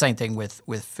 I think the same thing with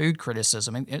food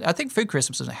criticism. And I think food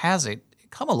criticism has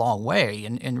come a long way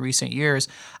in recent years.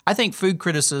 I think food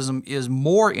criticism is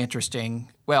more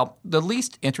interesting. Well, the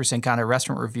least interesting kind of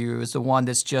restaurant review is the one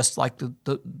that's just like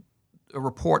the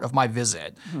report of my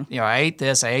visit. Mm-hmm. I ate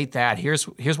this, I ate that. Here's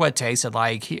what it tasted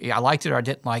like. I liked it or I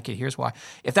didn't like it. Here's why.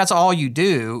 If that's all you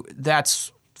do,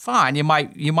 that's fine. You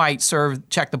might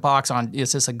check the box on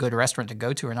is this a good restaurant to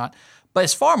go to or not. But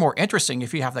it's far more interesting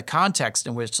if you have the context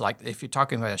in which, like, if you're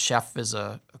talking about a chef as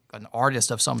an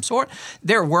artist of some sort,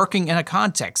 they're working in a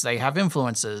context. They have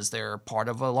influences. They're part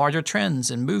of larger trends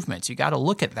and movements. You got to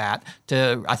look at that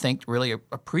to, I think, really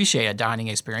appreciate a dining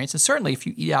experience. And certainly if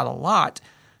you eat out a lot,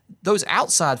 those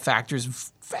outside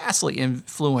factors vastly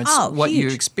influence what you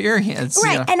experience.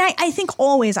 Right. And I think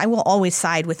I will always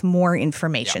side with more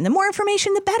information. Yeah. The more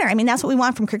information, the better. I mean, that's what we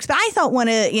want from critics. But I thought one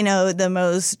of, the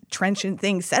most trenchant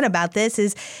things said about this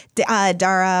is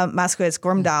Dara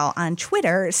Moskowitz-Gormdahl on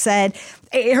Twitter said,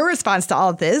 her response to all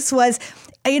of this was,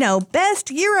 best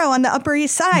gyro on the Upper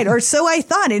East Side, or so I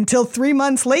thought until 3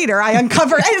 months later I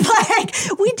uncovered. It's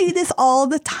like, we do this all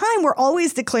the time. We're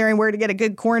always declaring where to get a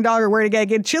good corn dog or where to get a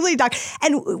good chili dog.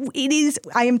 And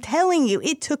I am telling you,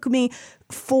 it took me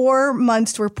 4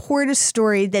 months to report a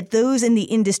story that those in the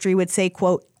industry would say,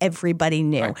 quote, everybody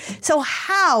knew. Right. So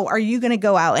how are you going to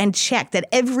go out and check that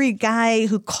every guy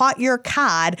who caught your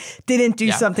cod didn't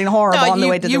do something horrible on the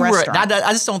way to the restaurant?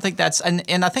 I just don't think that's,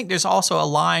 and I think there's also a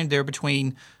line there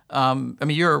between,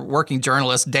 you're a working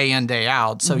journalist day in, day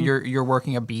out, so you're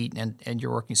working a beat and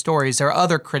you're working stories. There are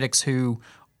other critics who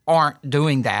aren't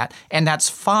doing that, and that's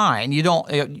fine. You don't.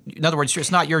 In other words,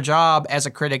 it's not your job as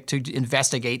a critic to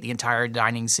investigate the entire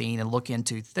dining scene and look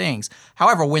into things.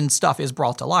 However, when stuff is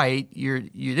brought to light,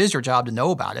 it is your job to know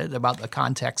about it, about the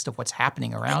context of what's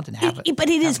happening around, and have it. But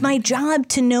it is my job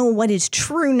to know what is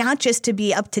true, not just to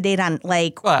be up to date on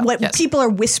what people are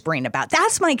whispering about.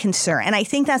 That's my concern, and I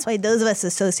think that's why those of us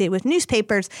associated with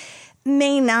newspapers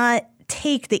may not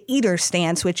take the eater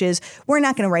stance, which is, we're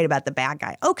not going to write about the bad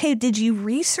guy. Okay, did you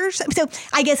research that? So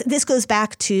I guess this goes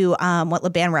back to what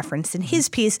Laban referenced in his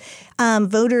piece.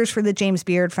 Voters for the James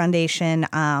Beard Foundation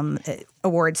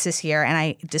awards this year,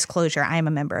 and disclosure, I am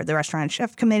a member of the Restaurant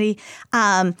Chef Committee,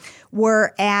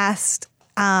 were asked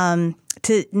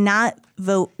to not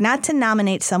to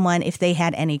nominate someone if they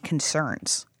had any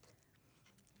concerns.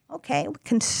 Okay,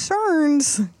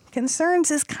 concerns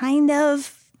is kind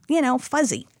of,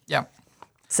 fuzzy. Yeah.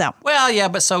 So. Well, yeah,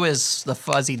 but so is the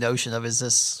fuzzy notion of, is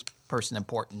this person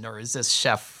important, or is this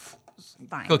chef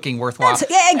cooking worthwhile?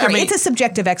 I agree. It's a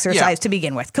subjective exercise to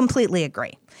begin with. Completely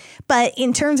agree. But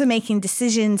in terms of making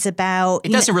decisions about...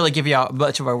 It doesn't really give you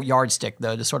much of a yardstick,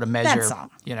 though, to sort of measure. That's all.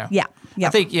 Yeah. I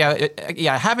think,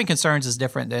 having concerns is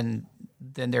different than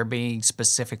there being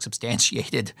specific,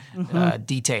 substantiated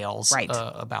details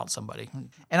about somebody.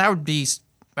 And I would be...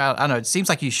 I don't know. It seems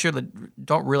like you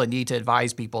don't really need to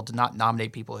advise people to not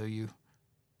nominate people who you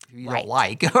don't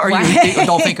like or you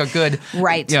don't think are good.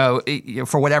 Right.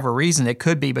 For whatever reason, it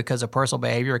could be because of personal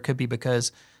behavior. It could be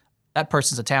because that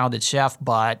person's a talented chef,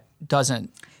 but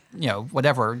doesn't,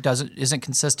 isn't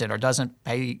consistent or doesn't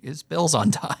pay his bills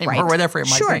on time or whatever it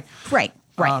might be. Right.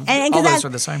 And all those are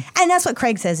the same. And that's what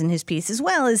Craig says in his piece as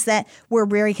well, is that we're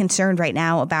very concerned right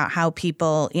now about how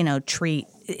people,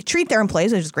 treat their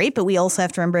employees, which is great, but we also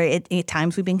have to remember at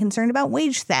times we've been concerned about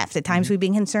wage theft. At times we've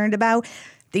been concerned about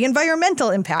the environmental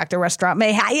impact a restaurant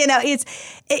may have.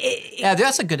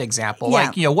 That's a good example.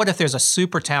 Yeah. What if there's a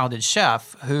super talented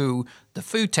chef who the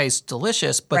food tastes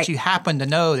delicious, but you happen to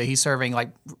know that he's serving like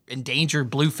endangered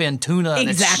bluefin tuna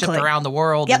that's shipped around the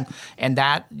world, and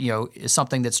that is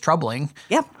something that's troubling.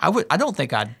 Yep. I don't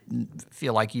think I'd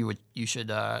feel like you should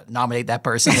nominate that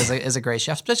person as a great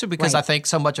chef, especially because I think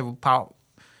so much of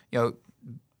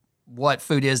what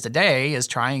food is today is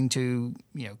trying to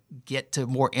get to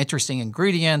more interesting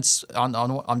ingredients on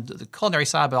the culinary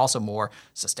side, but also more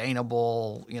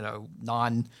sustainable,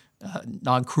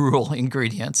 non-cruel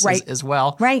ingredients as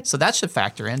well. Right. So that should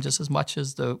factor in just as much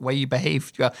as the way you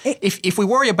behave. If we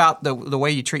worry about the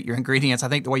way you treat your ingredients, I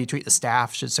think the way you treat the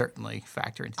staff should certainly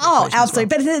factor into the equation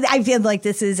absolutely. as well. But I feel like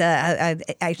this is I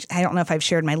don't know if I've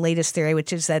shared my latest theory,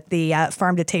 which is that the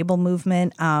farm-to-table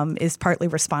movement is partly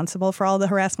responsible for all the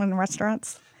harassment in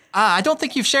restaurants. I don't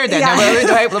think you've shared that.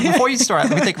 Yeah. Now, before you start,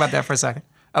 let me think about that for a second.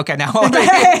 Okay, now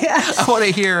I want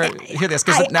to hear this,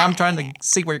 because now I'm trying to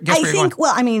see where you're going.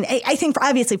 Well, I think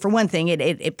obviously for one thing,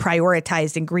 it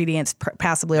prioritized ingredients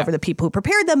passively over the people who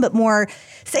prepared them, but more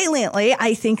saliently,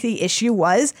 I think the issue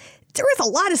was there was a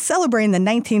lot of celebrating the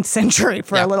 19th century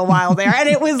for a little while there. And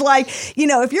it was like,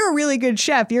 if you're a really good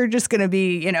chef, you're just going to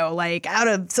be, like out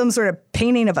of some sort of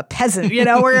painting of a peasant,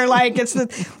 where you're like, it's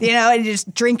and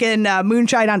just drinking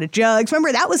moonshine out of jugs.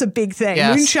 Remember, that was a big thing.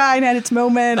 Yes. Moonshine had its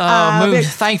moment.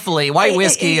 Thankfully, white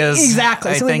whiskey is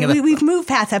exactly. So we've moved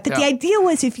past that. But the idea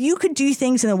was, if you could do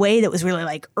things in a way that was really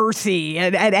like earthy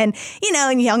and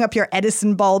you hung up your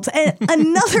Edison bulbs. And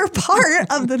another part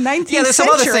of the 19th century. There's some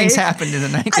other things happened in the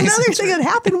 19th century. Another thing that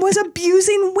happened was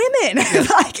abusing women.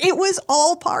 Like, it was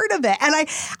all part of it. And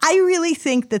I really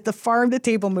think that the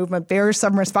farm-to-table movement bears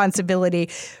some responsibility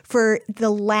for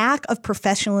the lack of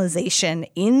professionalization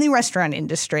in the restaurant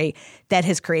industry that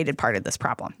has created part of this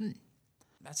problem.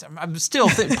 I'm still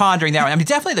pondering that one. I mean,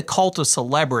 definitely the cult of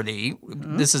celebrity,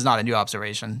 this is not a new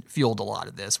observation, fueled a lot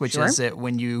of this, which is that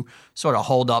when you sort of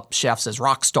hold up chefs as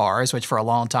rock stars, which for a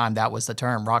long time that was the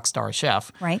term, rock star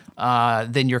chef, right?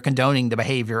 Then you're condoning the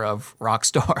behavior of rock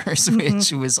stars,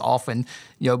 which was often,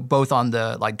 both on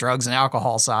the like drugs and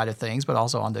alcohol side of things, but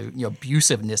also on the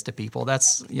abusiveness to people.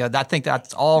 That's I think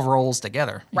that all rolls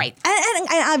together. Right. And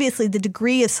obviously the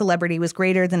degree of celebrity was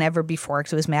greater than ever before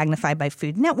because it was magnified by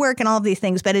Food Network and all of these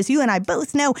things. But as you and I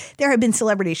both know, there have been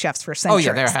celebrity chefs for centuries. Oh,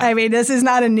 yeah, there have. I mean, this is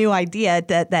not a new idea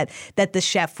that the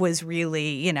chef was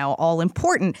really, all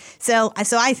important. So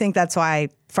I think that's why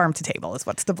farm to table is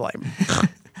what's to blame.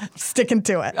 Sticking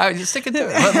to it. Sticking to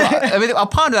it. I mean, I'll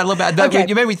ponder that a little bit. Okay.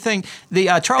 You made me think.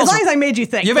 Charles. As long as I made you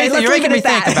think. You're making me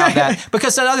think about that.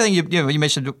 Because another thing, you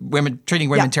mentioned treating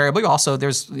women terribly. Also,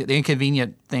 there's the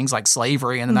inconvenient things like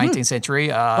slavery in the 19th century.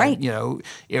 Right.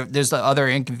 There's the other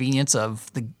inconvenience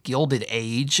of the Gilded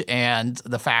Age and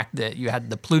the fact that you had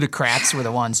the plutocrats were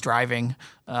the ones driving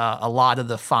a lot of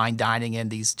the fine dining in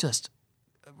these just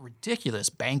ridiculous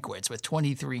banquets with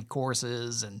 23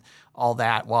 courses and all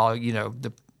that, while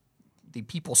the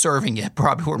people serving it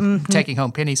probably were taking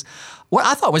home pennies. What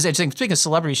I thought was interesting, speaking of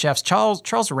celebrity chefs, Charles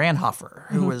Ranhofer,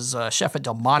 who was chef at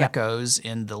Delmonico's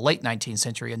in the late 19th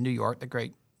century in New York, the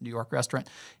great New York restaurant.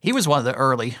 He was one of the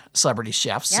early celebrity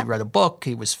chefs. He wrote a book.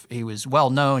 He was well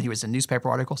known. He was in newspaper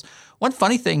articles. One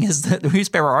funny thing is that the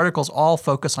newspaper articles all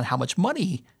focus on how much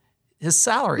money his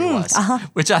salary was,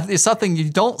 which is something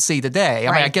you don't see today.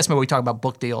 I mean, I guess maybe we talk about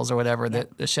book deals or whatever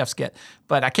that the chefs get,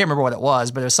 but I can't remember what it was,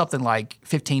 but it was something like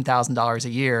 $15,000 a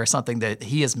year or something that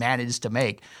he has managed to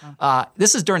make.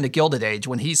 This is during the Gilded Age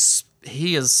when he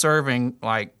is serving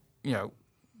like,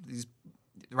 these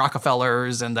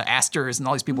Rockefellers and the Astors and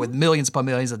all these people with millions upon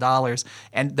millions of dollars.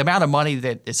 And the amount of money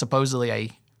that is supposedly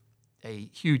a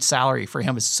huge salary for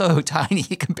him is so tiny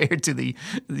compared to the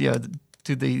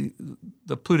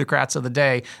plutocrats of the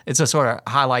day. It just sort of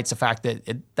highlights the fact that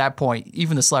at that point,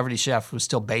 even the celebrity chef was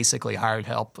still basically hired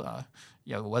help.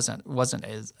 It wasn't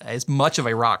as much of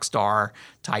a rock star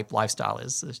type lifestyle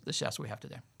as the chefs we have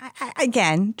today.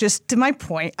 Again, just to my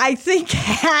point, I think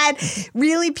had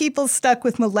really people stuck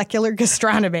with molecular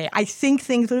gastronomy, I think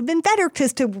things would have been better,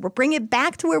 because to bring it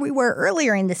back to where we were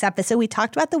earlier in this episode, we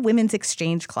talked about the women's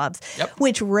exchange clubs,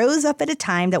 which rose up at a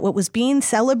time that what was being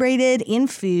celebrated in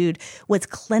food was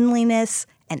cleanliness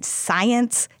and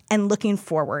science and looking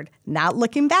forward, not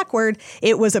looking backward.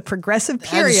 It was a progressive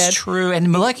period. That is true. And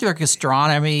molecular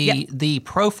gastronomy, the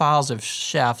profiles of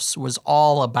chefs was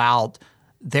all about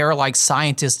they're like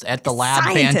scientists at the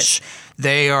lab bench.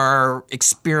 They are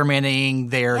experimenting.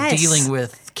 They're dealing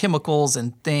with chemicals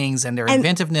and things and their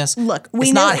inventiveness. Look,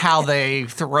 it's not how they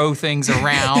throw things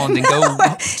around and go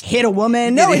hit a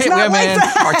woman. No, it's not like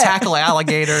that. Or tackle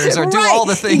alligators or do all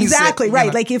the things. Exactly,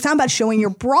 right. Like it's not about showing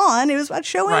your brawn. It was about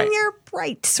showing your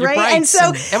brights, right? And so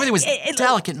everything was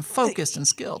delicate and focused and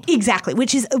skilled. Exactly,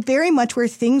 which is very much where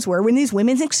things were when these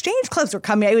women's exchange clubs were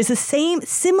coming. It was the same,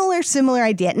 similar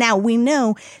idea. Now, we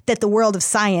know that the world of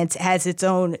science has its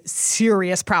own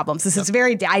serious problems. This is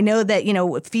I know that,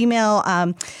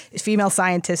 female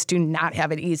scientists do not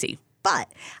have it easy.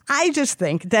 But I just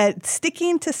think that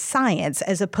sticking to science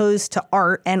as opposed to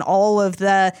art and all of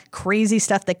the crazy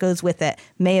stuff that goes with it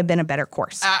may have been a better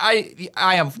course. I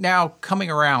am now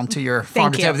coming around to your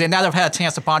farm to table. Now that I've had a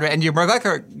chance to ponder it, and your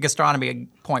molecular gastronomy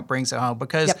point brings it home,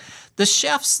 because the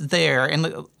chefs there,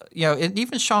 and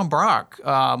even Sean Brock,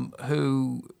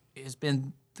 who has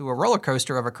been through a roller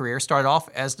coaster of a career, started off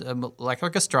as a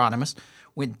molecular gastronomist,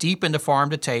 went deep into farm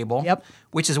to table,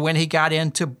 which is when he got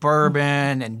into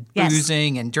bourbon and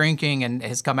boozing and drinking, and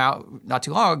has come out not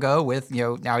too long ago with,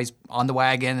 now he's on the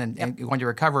wagon and going to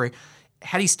recovery.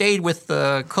 Had he stayed with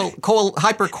the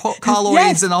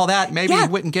hypercolloids and all that, maybe he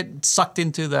wouldn't get sucked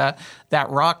into that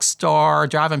rock star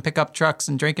driving pickup trucks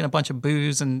and drinking a bunch of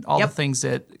booze and all the things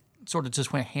that sort of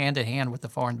just went hand in hand with the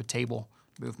farm to table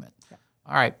movement.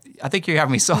 All right. I think you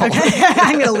have me sold.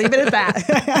 I'm going to leave it at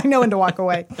that. I know when to walk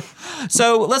away.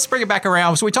 So let's bring it back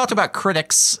around. So we talked about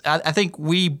critics. I think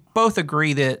we both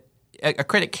agree that a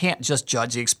critic can't just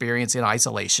judge the experience in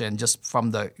isolation just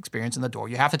from the experience in the door.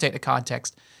 You have to take the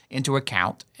context into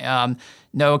account.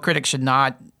 No, a critic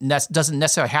doesn't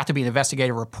necessarily have to be an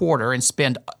investigative reporter and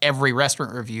spend every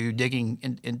restaurant review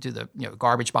digging into the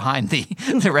garbage behind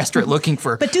the restaurant looking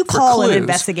for But do call an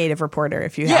investigative reporter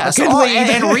if you have a good lead.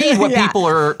 And read what people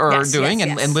are doing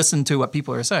and listen to what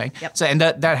people are saying. So and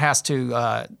that has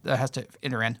to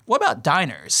enter in. What about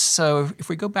diners? So if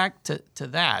we go back to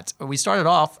that, we started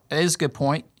off. It is a good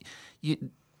point.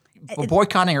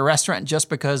 Boycotting a restaurant just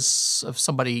because of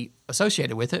somebody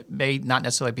associated with it may not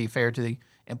necessarily be fair to the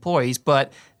employees.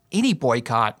 But any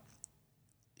boycott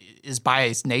is by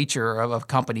its nature of a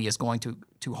company is going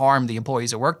to harm the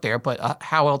employees that work there. But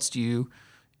how else do you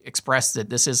express that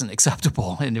this isn't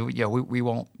acceptable? And we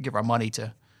won't give our money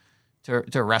to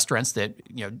restaurants that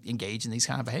engage in these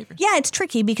kind of behaviors. Yeah, it's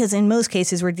tricky because in most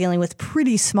cases we're dealing with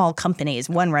pretty small companies,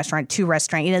 one restaurant, two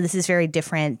restaurant. This is very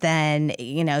different than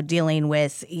dealing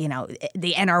with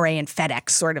the NRA and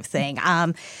FedEx sort of thing.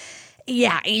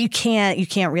 Yeah, you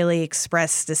can't really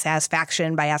express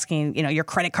dissatisfaction by asking your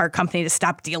credit card company to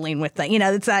stop dealing with that.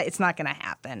 It's not going to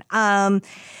happen.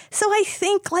 So I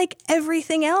think like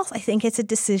everything else, I think it's a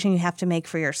decision you have to make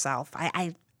for yourself.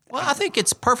 Well, I think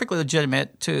it's perfectly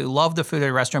legitimate to love the food at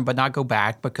a restaurant but not go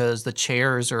back because the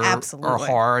chairs are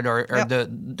hard or the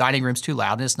dining room's too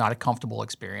loud and it's not a comfortable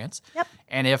experience. Yep.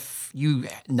 And if you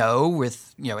know and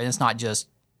it's not just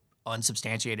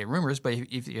unsubstantiated rumors, but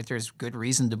if there's good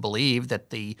reason to believe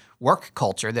that the work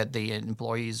culture that the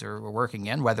employees are working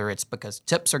in, whether it's because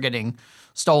tips are getting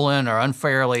stolen or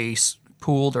unfairly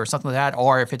pooled or something like that,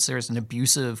 or if there's an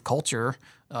abusive culture,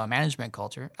 management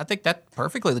culture, I think that's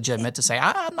perfectly legitimate to say,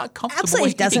 I'm not comfortable.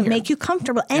 Absolutely, it doesn't make you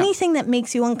comfortable. Anything that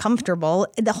makes you uncomfortable,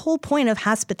 the whole point of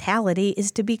hospitality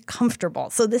is to be comfortable.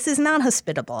 So this is not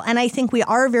hospitable. And I think we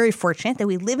are very fortunate that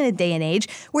we live in a day and age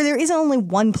where there isn't only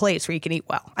one place where you can eat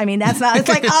well. I mean, that's not, it's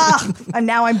like, and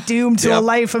now I'm doomed to a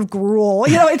life of gruel.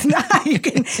 It's not, you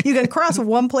can cross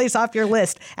one place off your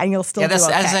list and you'll still do okay.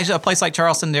 That's actually a place like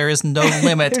Charleston, there is no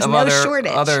limit of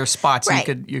other spots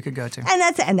you could go to.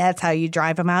 And that's how you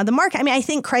drive them out of the market. I mean, I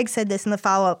think Craig said this in the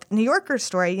follow-up New Yorker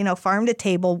story, Farm to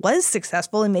Table was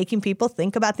successful in making people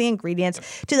think about the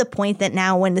ingredients to the point that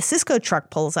now when the Cisco truck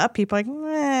pulls up, people are like,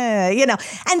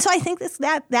 And so I think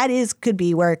that could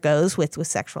be where it goes with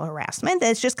sexual harassment.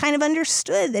 It's just kind of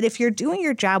understood that if you're doing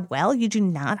your job well, you do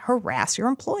not harass your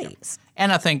employees.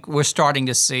 And I think we're starting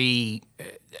to see,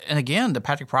 and again, the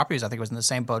Patrick Properties, I think, was in the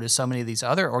same boat as so many of these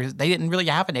other organizations. They didn't really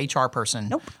have an HR person.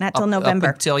 Nope, not till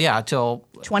November. Till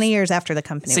 20 years after the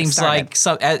company seems was started. Like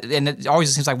so, and it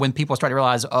always seems like when people start to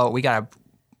realize, we got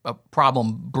a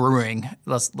problem brewing,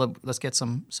 let's get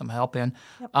some help in.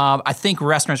 Yep. I think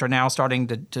restaurants are now starting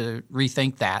to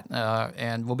rethink that,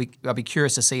 and I'll be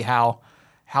curious to see how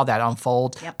that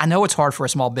unfolds. Yep. I know it's hard for a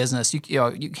small business. You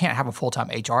can't have a full-time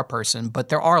HR person, but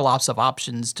there are lots of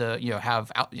options to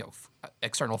have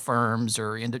external firms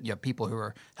or people who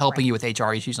are helping you with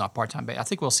HR issues on a part-time basis. I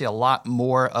think we'll see a lot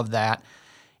more of that,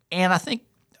 and I think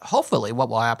hopefully what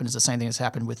will happen is the same thing that's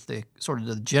happened with the sort of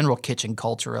the general kitchen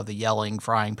culture of the yelling,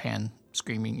 frying pan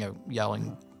screaming,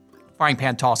 yelling, frying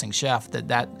pan tossing chef.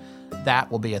 That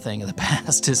will be a thing of the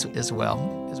past as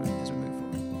well as we move forward.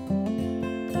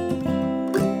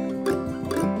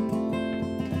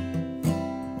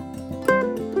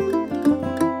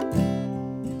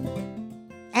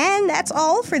 That's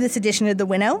all for this edition of The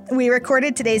Winnow. We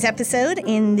recorded today's episode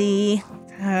in the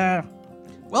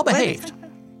Well-behaved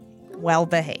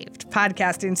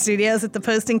podcasting studios at the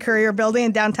Post and Courier building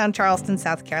in downtown Charleston,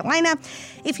 South Carolina.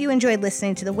 If you enjoyed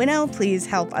listening to The Winnow, please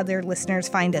help other listeners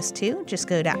find us too. Just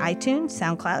go to iTunes,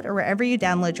 SoundCloud, or wherever you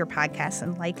download your podcasts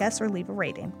and like us or leave a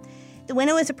rating. The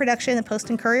Winnow is a production of the Post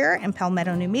and Courier and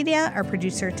Palmetto New Media. Our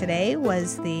producer today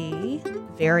was the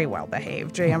very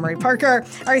well-behaved J. Emery Parker.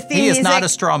 Our theme music not a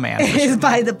straw man. is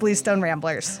by the Bluestone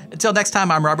Ramblers. Until next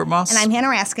time, I'm Robert Moss. And I'm Hanna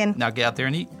Raskin. Now get out there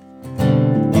and eat.